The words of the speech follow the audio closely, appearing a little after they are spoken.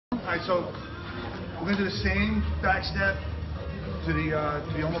Alright, so we're gonna do the same back step to the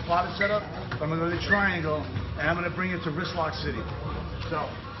omoplata setup. But I'm gonna go to the triangle and I'm gonna bring it to Wristlock City. So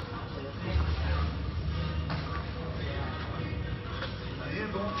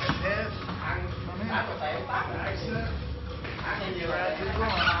here, boom, pass. Come in. Back step. Grab his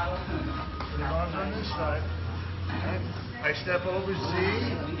arm. Put his arms on this side. Okay. I step over Z,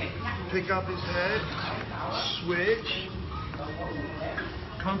 pick up his head, switch,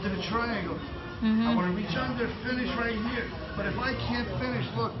 come to the triangle. I want to reach under, finish right here. But if I can't finish,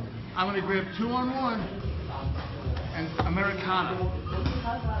 look, I'm going to grab 2-on-1 and Americana.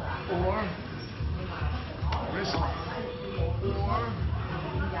 Or wrist lock. Or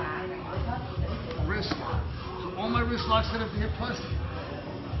wrist lock. So all my wrist locks set up here, plus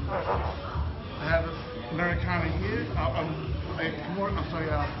I have Americana here,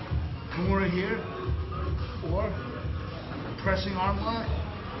 Kimura here, or pressing arm lock.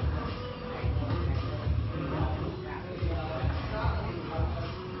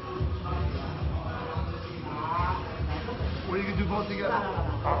 Or you can do both together.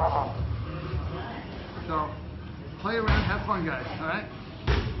 So, play around, have fun, guys, alright?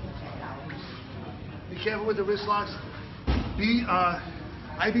 Be careful with the wrist locks.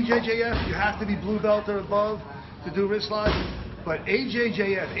 IBJJF, you have to be blue belt or above to do wrist locks. But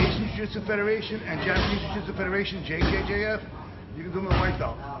AJJF, Asian Jiu-Jitsu Federation, and Japanese Jiu-Jitsu Federation, JJJF, you can do them with a white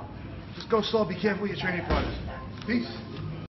belt. Just go slow, be careful with your training partners. Peace.